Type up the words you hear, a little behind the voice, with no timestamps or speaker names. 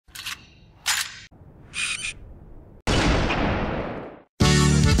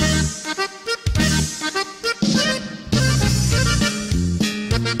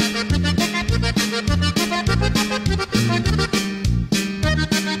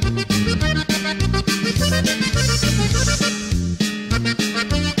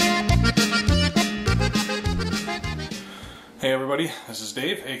everybody, this is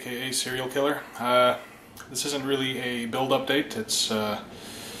Dave, aka Serial Killer. This isn't really a build update, it's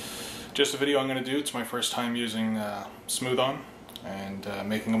just a video I'm going to do. It's my first time using Smooth-On and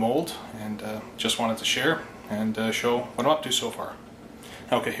making a mold, and just wanted to share and show what I'm up to so far.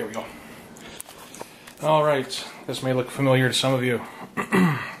 Okay, here we go. Alright, this may look familiar to some of you.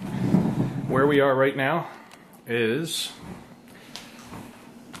 Where we are right now is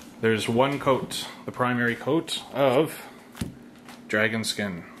there's one coat, the primary coat of dragon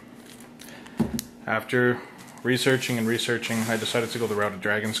skin. After researching, I decided to go the route of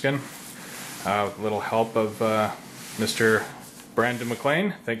dragon skin with a little help of Mr. Brandon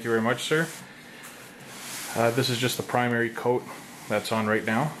McLean. Thank you very much, sir. This is just the primary coat that's on right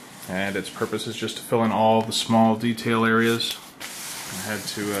now, and its purpose is just to fill in all the small detail areas. I had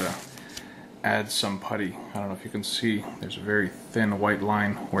to add some putty. I don't know if you can see, there's a very thin white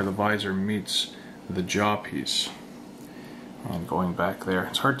line where the visor meets the jaw piece. And going back there,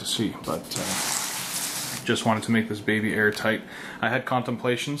 it's hard to see, but just wanted to make this baby airtight. I had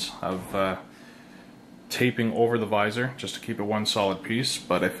contemplations of taping over the visor just to keep it one solid piece,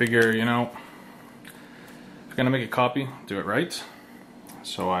 but I figure, you know, if you're gonna make a copy, do it right.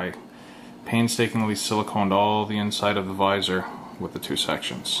 So I painstakingly siliconed all the inside of the visor with the two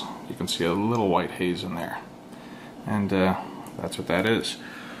sections. You can see a little white haze in there, and that's what that is.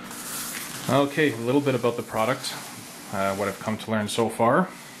 Okay, a little bit about the product, what I've come to learn so far.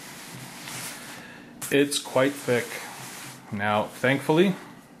 It's quite thick. Now, thankfully,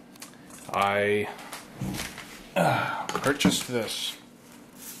 I purchased this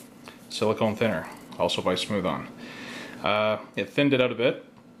silicone thinner, also by Smooth-On. It thinned it out a bit,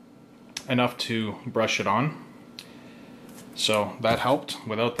 enough to brush it on. So that helped.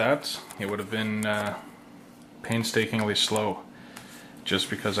 Without that, it would have been painstakingly slow, just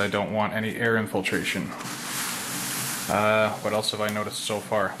because I don't want any air infiltration. What else have I noticed so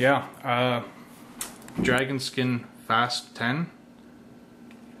far? Yeah, Dragon Skin Fast 10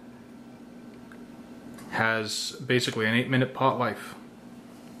 has basically an 8-minute pot life.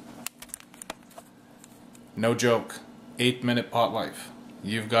 No joke, 8-minute pot life.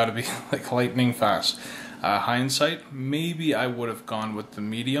 You've got to be like lightning fast. Hindsight, maybe I would have gone with the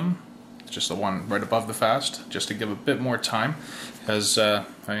medium, just the one right above the fast, just to give a bit more time, because I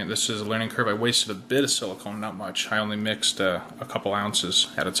mean, this is a learning curve. I wasted a bit of silicone, not much. I only mixed a couple ounces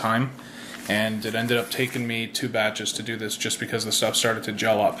at a time, and it ended up taking me 2 batches to do this just because the stuff started to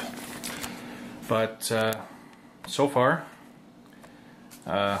gel up. But so far,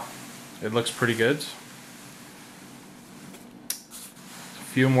 it looks pretty good.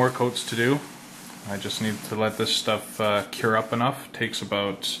 A few more coats to do. I just need to let this stuff cure up enough. It takes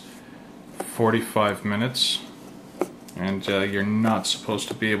about 45 minutes, and you're not supposed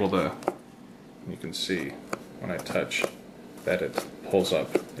to be able to, you can see when I touch that it pulls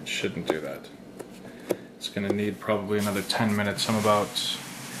up. It shouldn't do that. It's going to need probably another 10 minutes. I'm about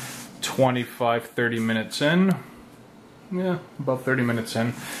 25-30 minutes in. Yeah, about 30 minutes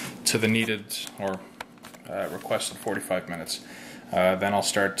in to the needed or requested 45 minutes. Then I'll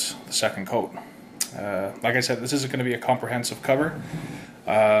start the second coat. Like I said, this isn't going to be a comprehensive cover.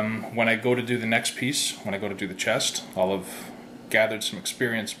 When I go to do the next piece, when I go to do the chest, I'll have gathered some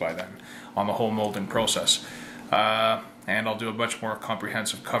experience by then on the whole molding process. And I'll do a much more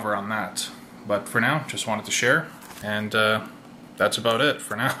comprehensive cover on that. But for now, just wanted to share, and that's about it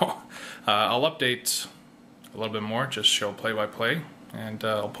for now. I'll update a little bit more, just show play-by-play, and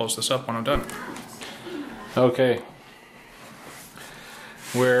I'll post this up when I'm done. Okay.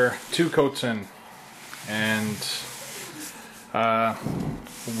 We're 2 coats in, and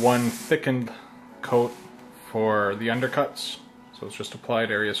one thickened coat for the undercuts, so it's just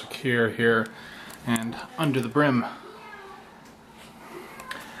applied areas here, and under the brim,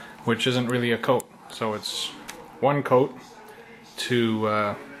 which isn't really a coat. So it's one coat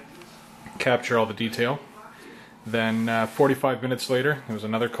to capture all the detail. Then 45 minutes later, there was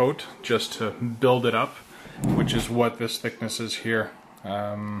another coat just to build it up, which is what this thickness is here.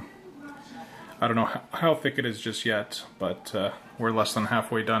 I don't know how thick it is just yet, but we're less than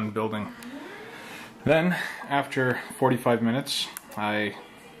halfway done building. Then, after 45 minutes, I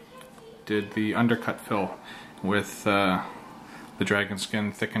did the undercut fill with the dragon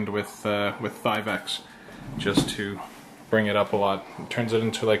skin thickened with Thivex, just to bring it up a lot. It turns it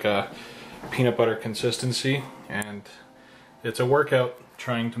into like a peanut butter consistency, and it's a workout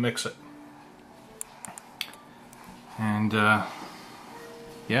trying to mix it. And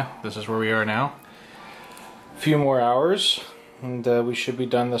yeah, this is where we are now. A few more hours, and we should be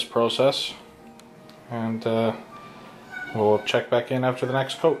done this process. And we'll check back in after the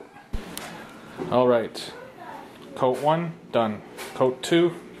next coat. Alright, coat 1 done. coat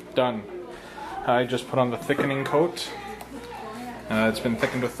 2 done. I just put on the thickening coat. It's been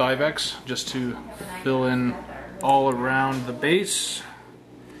thickened with Thivex just to fill in all around the base,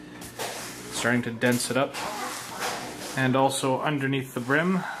 starting to dense it up, and also underneath the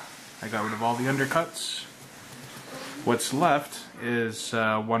brim. I got rid of all the undercuts. What's left is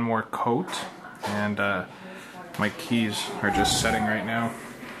one more coat, and my keys are just setting right now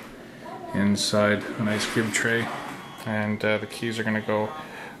inside an ice cube tray, and the keys are going to go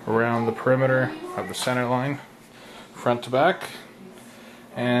around the perimeter of the center line, front to back,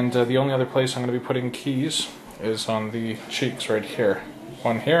 and the only other place I'm going to be putting keys is on the cheeks right here.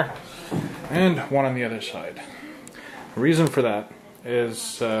 One here, and one on the other side. The reason for that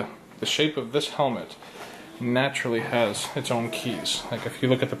is the shape of this helmet naturally has its own keys. Like if you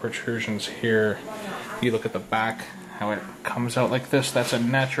look at the protrusions here, you look at the back, how it comes out like this, that's a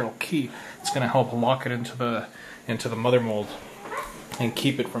natural key. It's going to help lock it into the mother mold and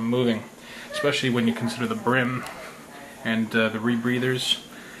keep it from moving, especially when you consider the brim and the rebreathers.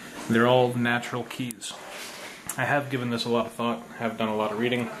 They're all natural keys. I have given this a lot of thought, have done a lot of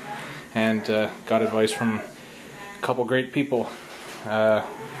reading, and got advice from a couple great people,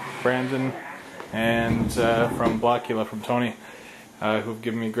 Brandon and from Blackula, from Tony, who've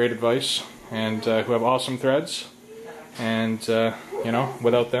given me great advice, and who have awesome threads, and you know,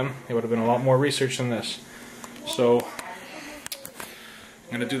 without them it would have been a lot more research than this. So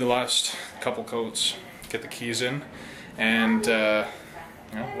I'm going to do the last couple coats, get the keys in, and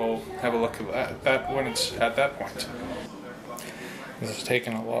you know, we'll have a look at that when it's at that point. This has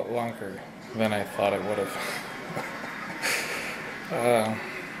taken a lot longer than I thought it would have.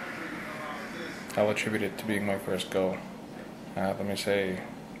 I'll attribute it to being my first go. Let me say,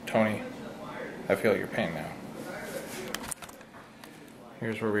 Tony, I feel your pain now.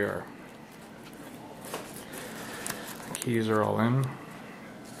 Here's where we are. The keys are all in.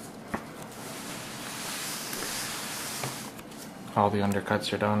 All the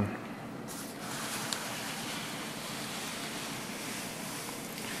undercuts are done.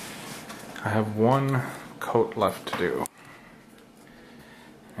 I have one coat left to do,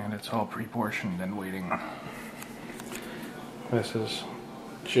 and it's all pre-portioned and waiting. This is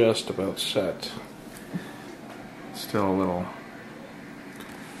just about set. Still a little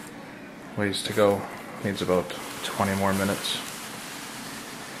ways to go. Needs about 20 more minutes.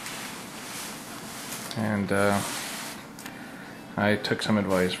 And I took some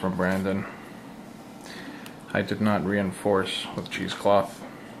advice from Brandon. I did not reinforce with cheesecloth.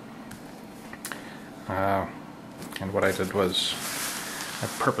 And what I did was I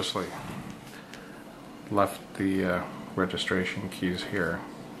purposely left the registration keys here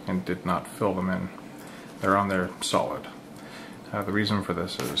and did not fill them in. They're on there solid. The reason for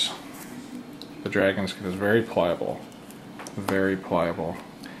this is the dragon skin is very pliable,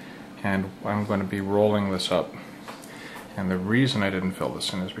 and I'm going to be rolling this up. And the reason I didn't fill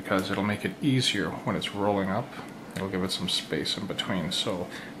this in is because it'll make it easier when it's rolling up. It'll give it some space in between, so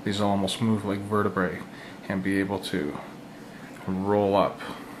these will almost move like vertebrae and be able to roll up,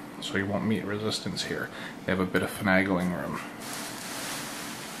 so you won't meet resistance here. They have a bit of finagling room.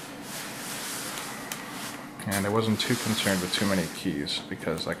 And I wasn't too concerned with too many keys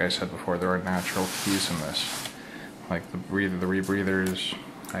because, like I said before, there are natural keys in this. Like the rebreathers,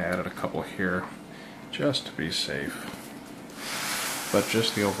 I added a couple here just to be safe. But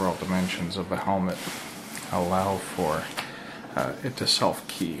just the overall dimensions of the helmet allow for it to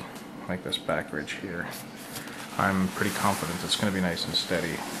self-key, like this back ridge here. I'm pretty confident it's going to be nice and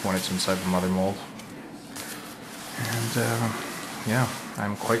steady when it's inside the mother mold. And yeah,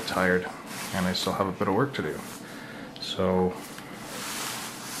 I'm quite tired, and I still have a bit of work to do. So,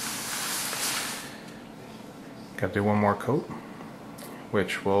 gotta do one more coat,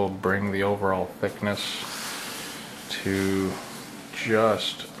 which will bring the overall thickness to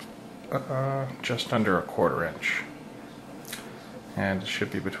just under a 1/4 inch, and it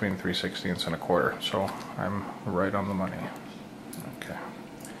should be between 3/16 and a 1/4, so I'm right on the money. Okay,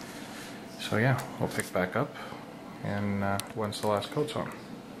 so yeah, we'll pick back up and once the last coat's on.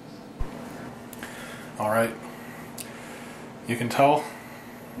 Alright, you can tell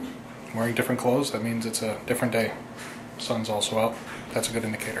I'm wearing different clothes. That means it's a different day. Sun's also out. That's a good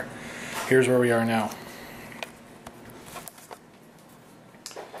indicator. Here's where we are now.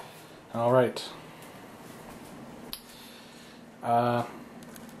 Alright.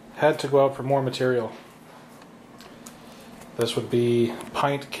 Had to go out for more material. This would be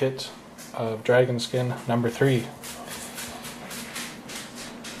pint kit of dragon skin number 3.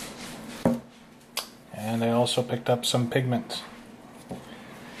 And I also picked up some pigment.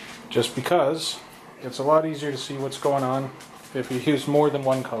 Just because it's a lot easier to see what's going on if you use more than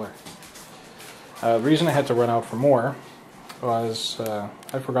one color. The reason I had to run out for more was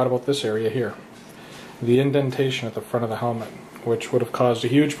I forgot about this area here. The indentation at the front of the helmet, which would have caused a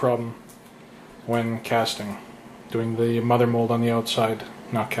huge problem when casting. Doing the mother mold on the outside.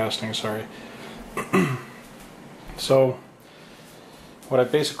 Not casting, sorry. So, what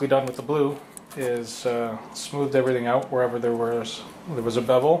I've basically done with the blue is smoothed everything out wherever there was a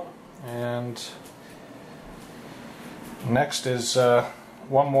bevel, and next is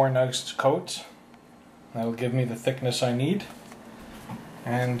one more nice coat. That'll give me the thickness I need,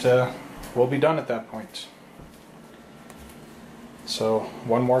 and we'll be done at that point. So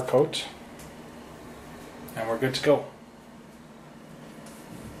one more coat and we're good to go.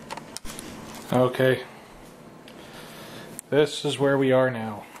 Okay, this is where we are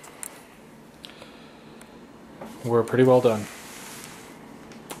now. We're pretty well done.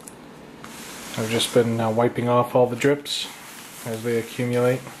 I've just been wiping off all the drips as they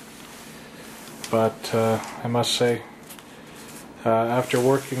accumulate, but I must say, after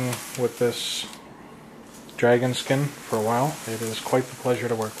working with this dragon skin for a while, it is quite the pleasure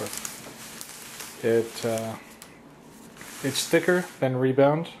to work with. It's thicker than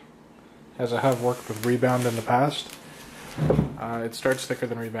Rebound, as I have worked with Rebound in the past. It starts thicker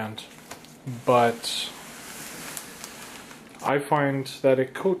than Rebound, but I find that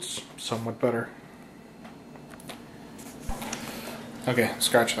it coats somewhat better. Okay,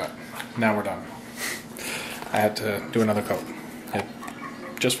 scratch that. Now we're done. I had to do another coat. It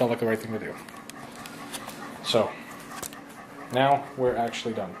just felt like the right thing to do. So, now we're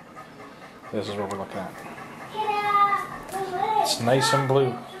actually done. This is what we're looking at. It's nice and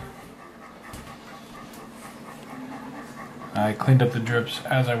blue. I cleaned up the drips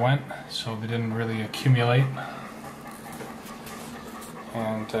as I went, so they didn't really accumulate.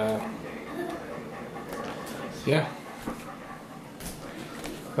 And, yeah.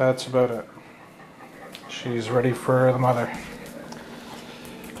 That's about it. She's ready for the mother.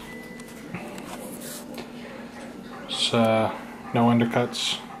 It's, no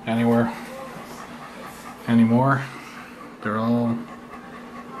undercuts anywhere anymore. They're all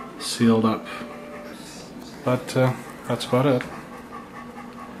sealed up. But, that's about it.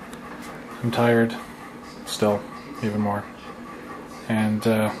 I'm tired. Still, even more. And,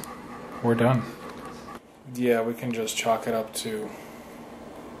 we're done. Yeah, we can just chalk it up to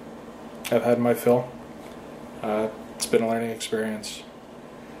I've had my fill. It's been a learning experience.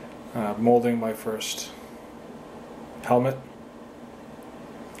 Molding my first helmet.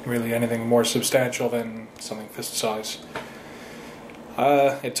 Really anything more substantial than something fist size.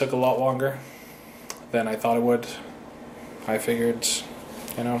 It took a lot longer than I thought it would. I figured,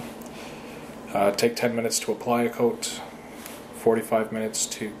 take 10 minutes to apply a coat, 45 minutes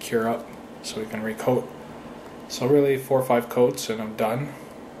to cure up so we can recoat. So really 4 or 5 coats and I'm done.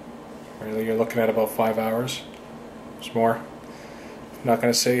 Really, you're looking at about 5 hours. It's more. I'm not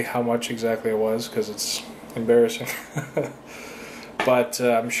going to say how much exactly it was because it's embarrassing. But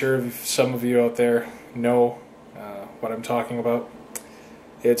I'm sure some of you out there know what I'm talking about.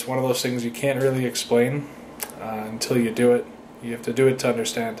 It's one of those things you can't really explain until you do it. You have to do it to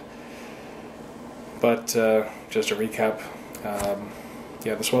understand. But just to recap,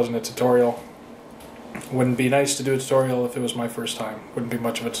 yeah, this wasn't a tutorial. Wouldn't be nice to do a tutorial if it was my first time. Wouldn't be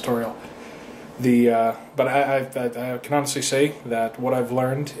much of a tutorial. But I can honestly say that what I've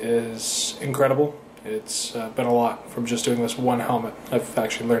learned is incredible. It's been a lot from just doing this one helmet. I've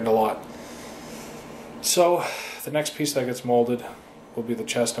actually learned a lot. So the next piece that gets molded will be the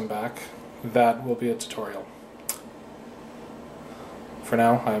chest and back. That will be a tutorial. For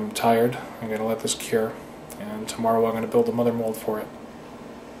now, I'm tired. I'm going to let this cure, and tomorrow I'm going to build a mother mold for it.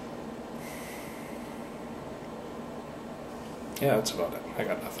 Yeah, that's about it. I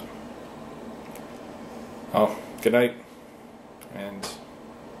got nothing. Oh, good night, and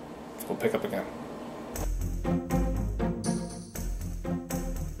we'll pick up again.